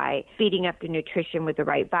fluids, by feeding up the nutrition with the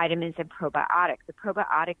right vitamins and probiotics. The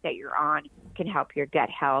probiotic that you're on can help your gut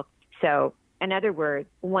health. So in other words,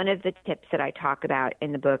 one of the tips that I talk about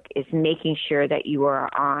in the book is making sure that you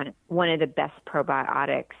are on one of the best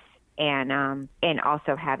probiotics, and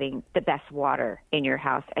also having the best water in your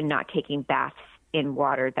house and not taking baths in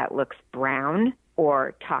water that looks brown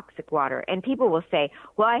or toxic water. And people will say,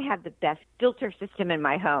 well, I have the best filter system in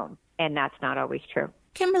my home. And that's not always true.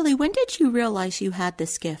 Kimberly, when did you realize you had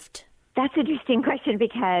this gift? That's an interesting question,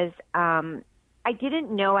 because I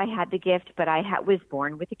didn't know I had the gift, but I was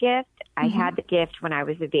born with a gift. I had the gift when I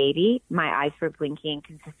was a baby. My eyes were blinking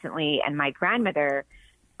consistently, and my grandmother,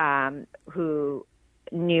 who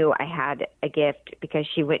knew I had a gift because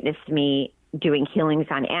she witnessed me doing healings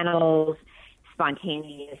on animals,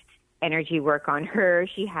 spontaneous energy work on her.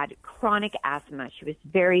 She had chronic asthma. She was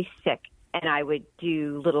very sick, and I would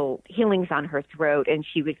do little healings on her throat, and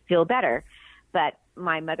she would feel better. But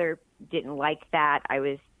my mother didn't like that. I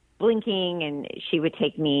was blinking, and she would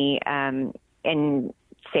take me and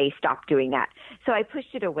say, stop doing that. So I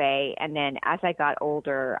pushed it away. And then as I got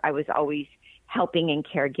older, I was always helping and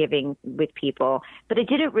caregiving with people. But it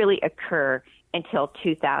didn't really occur until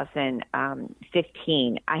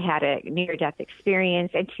 2015. I had a near-death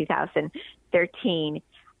experience in 2013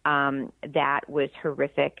 that was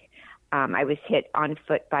horrific. I was hit on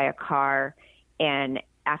foot by a car, and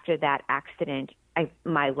after that accident,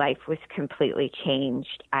 my life was completely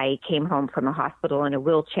changed. I came home from a hospital in a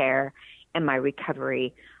wheelchair, and my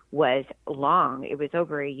recovery was long. It was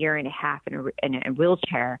over 1.5 years in a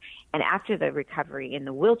wheelchair. And after the recovery in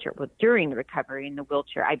the wheelchair, during the recovery in the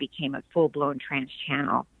wheelchair, I became a full-blown trans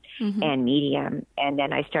channel and medium. And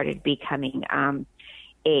then I started becoming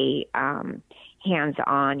a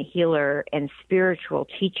hands-on healer and spiritual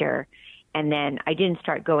teacher. And then I didn't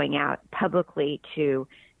start going out publicly to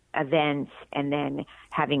events and then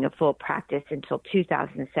having a full practice until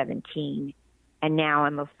 2017. And now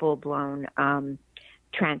I'm a full-blown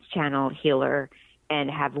trans-channel healer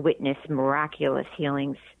and have witnessed miraculous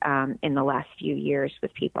healings in the last few years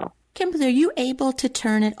with people. Kimberly, are you able to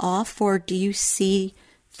turn it off, or do you see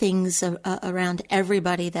things around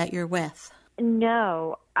everybody that you're with?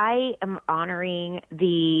 No, I am honoring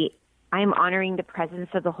the presence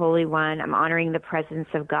of the Holy One. I'm honoring the presence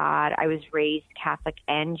of God. I was raised Catholic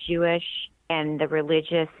and Jewish, and the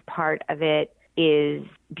religious part of it is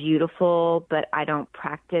beautiful, but I don't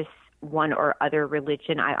practice one or other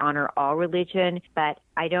religion. I honor all religion, but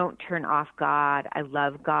I don't turn off God. I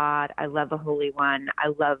love God. I love the Holy One. I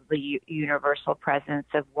love the universal presence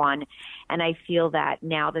of one. And I feel that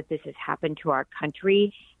now that this has happened to our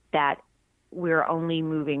country, that we're only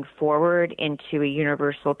moving forward into a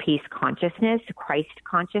universal peace consciousness, Christ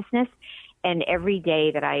consciousness. And every day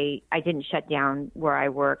that I didn't shut down where I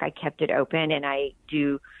work, I kept it open, and I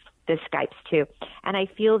do the Skypes too. And I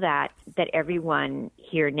feel that everyone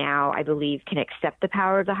here now, I believe, can accept the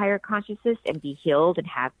power of the higher consciousness and be healed and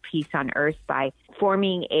have peace on earth by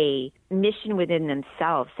forming a mission within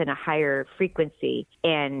themselves in a higher frequency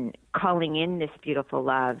and calling in this beautiful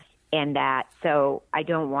love. And that, so I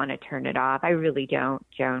don't want to turn it off. I really don't,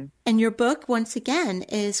 Joan. And your book, once again,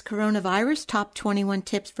 is Coronavirus, Top 21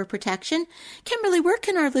 Tips for Protection. Kimberly, where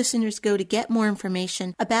can our listeners go to get more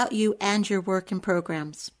information about you and your work and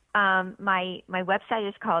programs? My website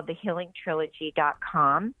is called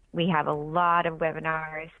thehealingtrilogy.com. We have a lot of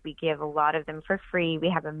webinars. We give a lot of them for free. We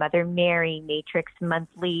have a Mother Mary Matrix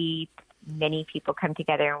monthly. Many people come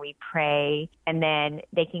together and we pray. And then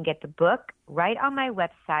they can get the book right on my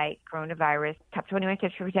website, Coronavirus, Top 21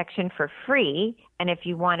 Tips for Protection, for free. And if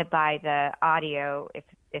you want to buy the audio, if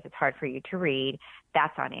it's hard for you to read,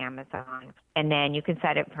 that's on Amazon. And then you can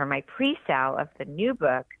sign up for my pre-sale of the new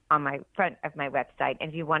book on my front of my website. And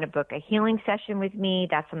if you want to book a healing session with me,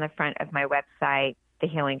 that's on the front of my website,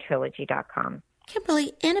 thehealingtrilogy.com.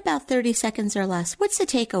 Kimberly, in about 30 seconds or less, what's the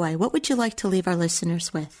takeaway? What would you like to leave our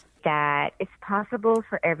listeners with? That it's possible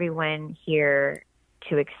for everyone here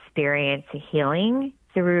to experience a healing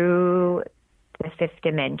through the fifth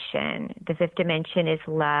dimension. The fifth dimension is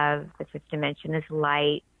love. The fifth dimension is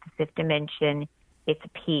light. The fifth dimension, it's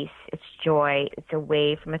peace. It's joy. It's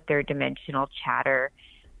away from a third dimensional chatter.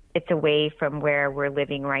 It's away from where we're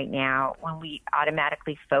living right now. When we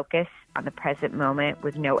automatically focus on the present moment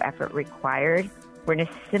with no effort required, we're in a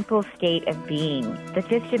simple state of being. The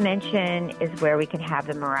fifth dimension is where we can have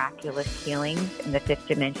the miraculous healings, and the fifth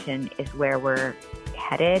dimension is where we're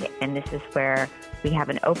headed, and this is where we have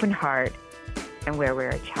an open heart and where we're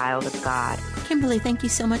a child of God. Kimberly, thank you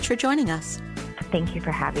so much for joining us. Thank you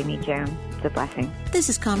for having me, Joan. It's a blessing. This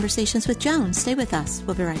is Conversations with Joan. Stay with us.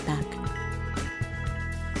 We'll be right back.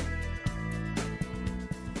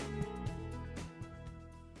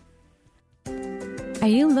 Are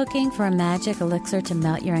you looking for a magic elixir to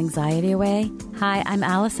melt your anxiety away? Hi, I'm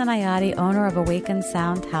Allison Ayati, owner of Awaken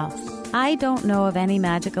Sound Health. I don't know of any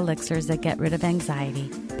magic elixirs that get rid of anxiety,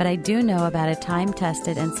 but I do know about a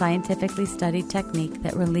time-tested and scientifically studied technique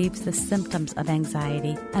that relieves the symptoms of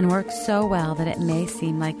anxiety and works so well that it may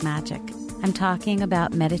seem like magic. I'm talking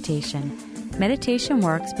about meditation. Meditation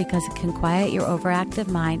works because it can quiet your overactive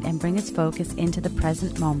mind and bring its focus into the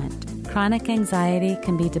present moment. Chronic anxiety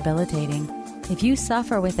can be debilitating. If you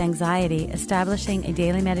suffer with anxiety, establishing a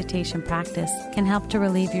daily meditation practice can help to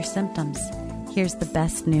relieve your symptoms. Here's the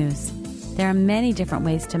best news. There are many different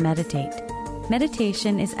ways to meditate.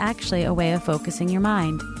 Meditation is actually a way of focusing your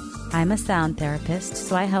mind. I'm a sound therapist,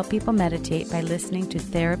 so I help people meditate by listening to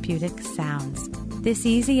therapeutic sounds. This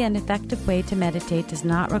easy and effective way to meditate does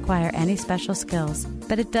not require any special skills,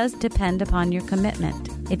 but it does depend upon your commitment.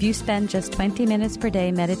 If you spend just 20 minutes per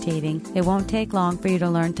day meditating, it won't take long for you to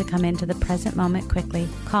learn to come into the present moment quickly,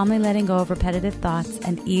 calmly letting go of repetitive thoughts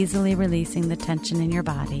and easily releasing the tension in your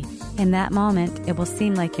body. In that moment, it will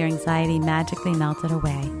seem like your anxiety magically melted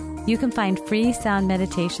away. You can find free sound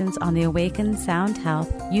meditations on the Awaken Sound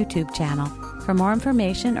Health YouTube channel. For more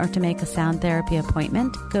information or to make a sound therapy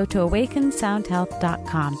appointment, go to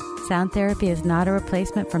awakensoundhealth.com. Sound therapy is not a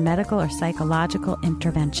replacement for medical or psychological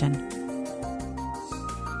intervention.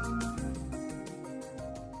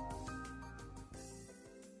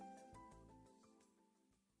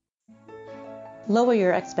 Lower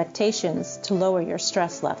your expectations to lower your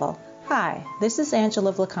stress level. Hi, this is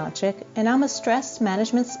Angela Vlakonchik, and I'm a stress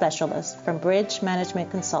management specialist from Bridge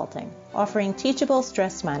Management Consulting, offering teachable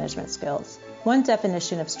stress management skills. One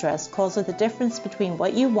definition of stress calls it the difference between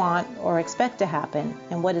what you want or expect to happen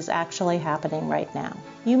and what is actually happening right now.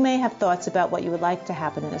 You may have thoughts about what you would like to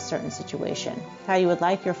happen in a certain situation, how you would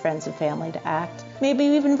like your friends and family to act. Maybe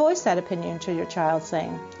you even voice that opinion to your child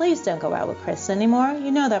saying, "Please don't go out with Chris anymore.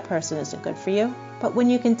 You know that person isn't good for you." But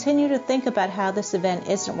when you continue to think about how this event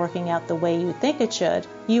isn't working out the way you think it should,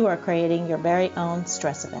 you are creating your very own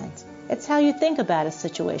stress event. It's how you think about a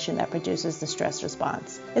situation that produces the stress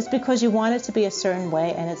response. It's because you want it to be a certain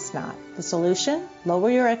way and it's not. The solution?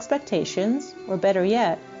 Lower your expectations, or better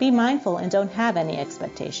yet, be mindful and don't have any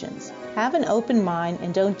expectations. Have an open mind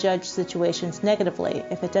and don't judge situations negatively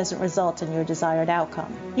if it doesn't result in your desired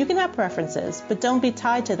outcome. You can have preferences, but don't be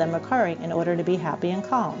tied to them occurring in order to be happy and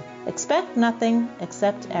calm. Expect nothing,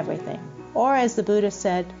 accept everything. Or as the Buddha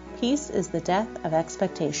said, peace is the death of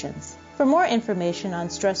expectations. For more information on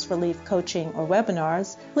stress relief coaching or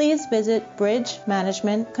webinars, please visit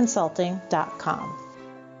bridgemanagementconsulting.com.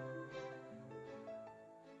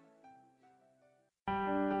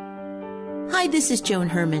 Hi, this is Joan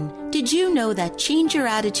Herman. Did you know that Change Your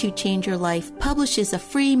Attitude, Change Your Life publishes a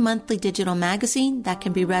free monthly digital magazine that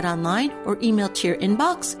can be read online or emailed to your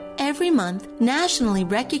inbox? Every month, nationally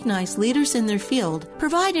recognized leaders in their field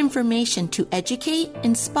provide information to educate,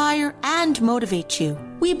 inspire, and motivate you.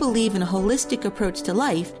 We believe in a holistic approach to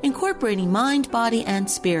life, incorporating mind, body, and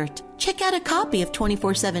spirit. Check out a copy of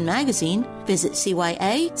 24/7 magazine, visit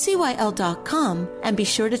CYACYL.com, and be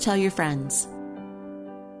sure to tell your friends.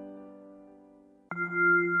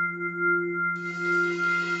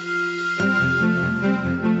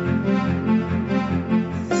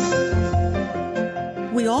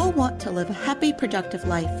 We all want to live a happy, productive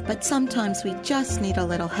life, but sometimes we just need a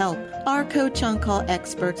little help. Our Coach On Call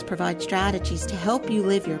experts provide strategies to help you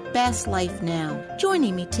live your best life now.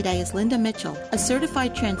 Joining me today is Linda Mitchell, a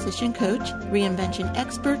certified transition coach, reinvention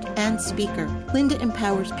expert, and speaker. Linda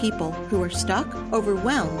empowers people who are stuck,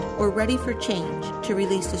 overwhelmed, or ready for change to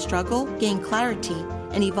release the struggle, gain clarity,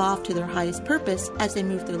 and evolve to their highest purpose as they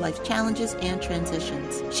move through life's challenges and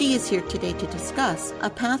transitions. She is here today to discuss a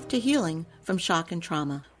path to healing from shock and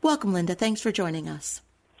trauma. Welcome, Linda. Thanks for joining us.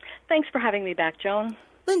 Thanks for having me back, Joan.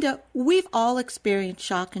 Linda, we've all experienced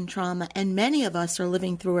shock and trauma, and many of us are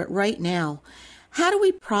living through it right now. How do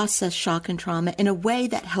we process shock and trauma in a way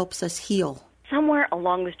that helps us heal? Somewhere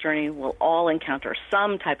along this journey, we'll all encounter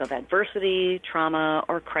some type of adversity, trauma,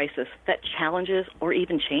 or crisis that challenges or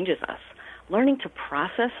even changes us. Learning to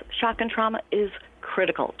process shock and trauma is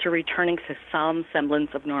critical to returning to some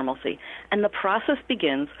semblance of normalcy. And the process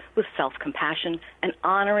begins with self-compassion and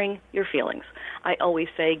honoring your feelings. I always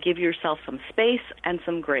say give yourself some space and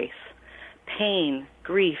some grace. Pain,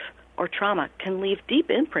 grief, or trauma can leave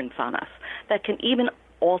deep imprints on us that can even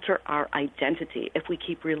alter our identity if we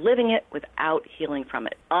keep reliving it without healing from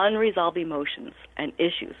it. Unresolved emotions and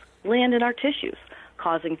issues land in our tissues,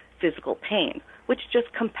 causing physical pain, which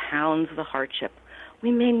just compounds the hardship.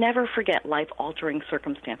 We may never forget life-altering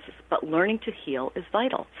circumstances, but learning to heal is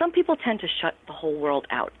vital. Some people tend to shut the whole world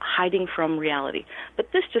out, hiding from reality,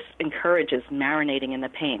 but this just encourages marinating in the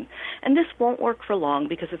pain. And this won't work for long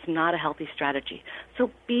because it's not a healthy strategy. So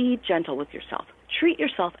be gentle with yourself. Treat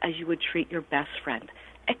yourself as you would treat your best friend.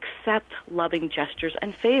 Accept loving gestures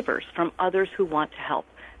and favors from others who want to help.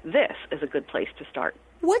 This is a good place to start.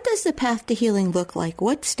 What does the path to healing look like?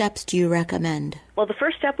 What steps do you recommend? Well, the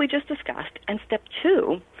first step we just discussed, and step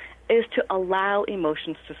 2 is to allow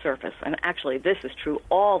emotions to surface. And actually, this is true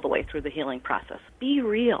all the way through the healing process. Be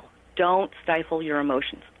real. Don't stifle your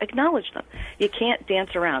emotions. Acknowledge them. You can't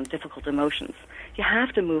dance around difficult emotions. You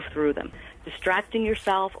have to move through them. Distracting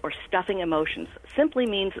yourself or stuffing emotions simply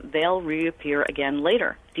means they'll reappear again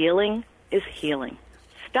later. Dealing is healing.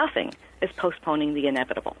 Stuffing is postponing the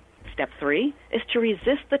inevitable. Step 3 is to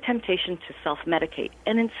resist the temptation to self-medicate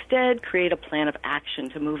and instead create a plan of action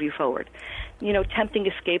to move you forward. Tempting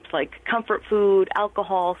escapes like comfort food,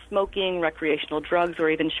 alcohol, smoking, recreational drugs, or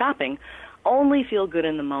even shopping only feel good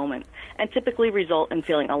in the moment and typically result in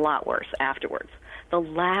feeling a lot worse afterwards. The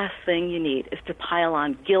last thing you need is to pile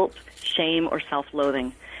on guilt, shame, or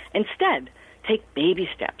self-loathing. Instead, take baby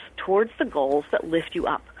steps towards the goals that lift you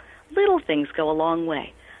up. Little things go a long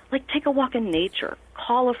way. Like take a walk in nature,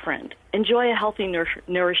 call a friend, enjoy a healthy,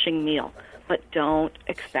 nourishing meal, but don't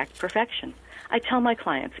expect perfection. I tell my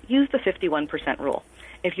clients, use the 51% rule.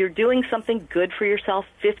 If you're doing something good for yourself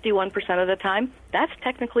 51% of the time, that's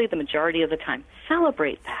technically the majority of the time.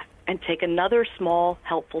 Celebrate that and take another small,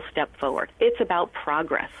 helpful step forward. It's about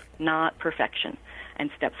progress, not perfection.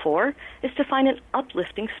 And step 4 is to find an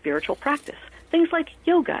uplifting spiritual practice. Things like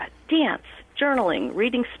yoga, dance, journaling,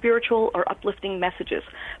 reading spiritual or uplifting messages,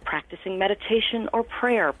 practicing meditation or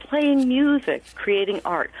prayer, playing music, creating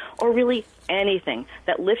art, or really anything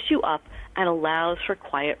that lifts you up and allows for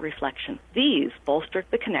quiet reflection. These bolster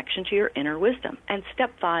the connection to your inner wisdom. And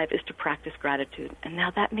step 5 is to practice gratitude. And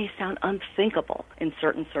now that may sound unthinkable in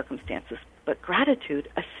certain circumstances, but gratitude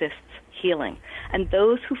assists healing. And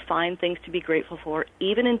those who find things to be grateful for,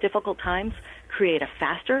 even in difficult times, create a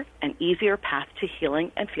faster and easier path to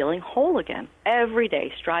healing and feeling whole again. Every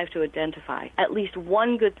day, strive to identify at least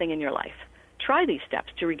one good thing in your life. Try these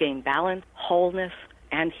steps to regain balance, wholeness,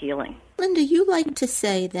 and healing. Linda, you like to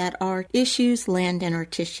say that our issues land in our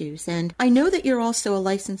tissues, and I know that you're also a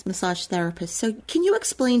licensed massage therapist, so can you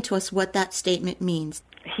explain to us what that statement means?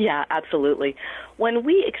 Yeah, absolutely. When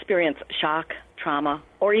we experience shock, trauma,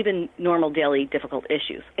 or even normal daily difficult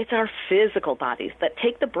issues, it's our physical bodies that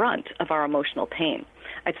take the brunt of our emotional pain.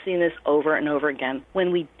 I've seen this over and over again.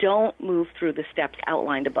 When we don't move through the steps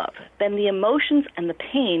outlined above, then the emotions and the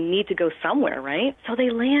pain need to go somewhere, right? So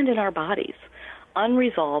they land in our bodies.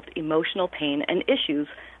 Unresolved emotional pain and issues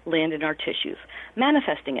land in our tissues,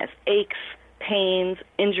 manifesting as aches, pains,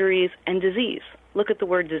 injuries, and disease. Look at the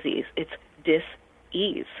word disease. It's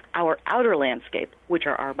dis-ease. Our outer landscape, which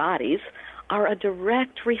are our bodies, are a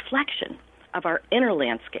direct reflection of our inner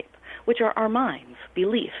landscape, which are our minds,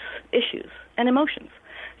 beliefs, issues, and emotions.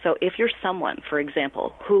 So if you're someone, for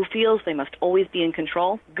example, who feels they must always be in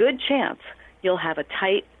control, good chance you'll have a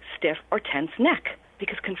tight, stiff, or tense neck,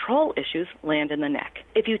 because control issues land in the neck.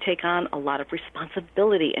 If you take on a lot of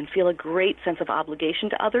responsibility and feel a great sense of obligation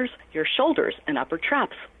to others, your shoulders and upper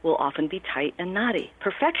traps will often be tight and knotty.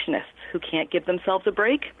 Perfectionists who can't give themselves a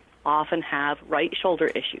break often have right shoulder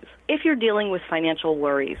issues. If you're dealing with financial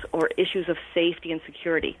worries or issues of safety and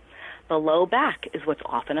security, the low back is what's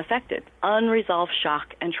often affected. Unresolved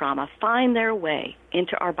shock and trauma find their way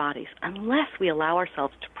into our bodies unless we allow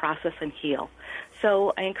ourselves to process and heal.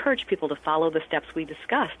 So I encourage people to follow the steps we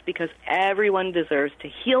discussed, because everyone deserves to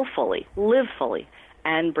heal fully, live fully,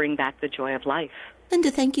 and bring back the joy of life.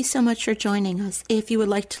 Linda, thank you so much for joining us. If you would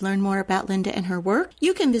like to learn more about Linda and her work,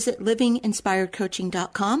 you can visit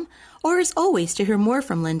livinginspiredcoaching.com, or as always, to hear more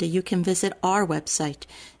from Linda, you can visit our website,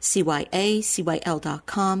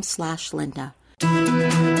 cyacyl.com/Linda.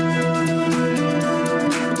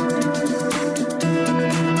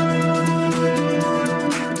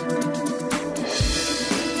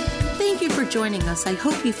 Thank you for joining us. I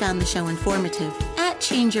hope you found the show informative. At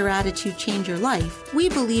Change Your Attitude, Change Your Life, we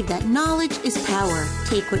believe that knowledge is power.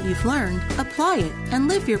 Take what you've learned, apply it, and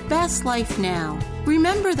live your best life now.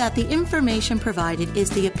 Remember that the information provided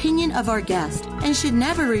is the opinion of our guest and should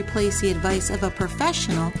never replace the advice of a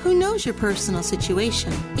professional who knows your personal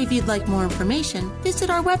situation. If you'd like more information,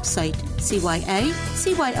 visit our website,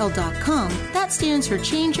 cyacyl.com. That stands for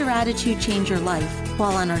Change Your Attitude, Change Your Life.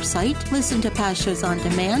 While on our site, listen to past shows on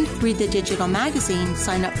demand, read the digital magazine,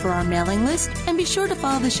 sign up for our mailing list, and be sure to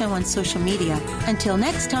follow the show on social media. Until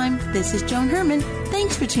next time, this is Joan Herman.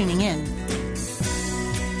 Thanks for tuning in.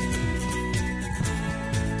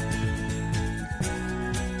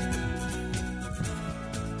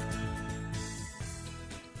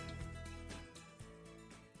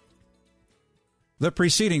 The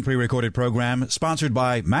preceding pre-recorded program sponsored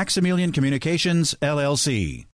by Maximilian Communications, LLC.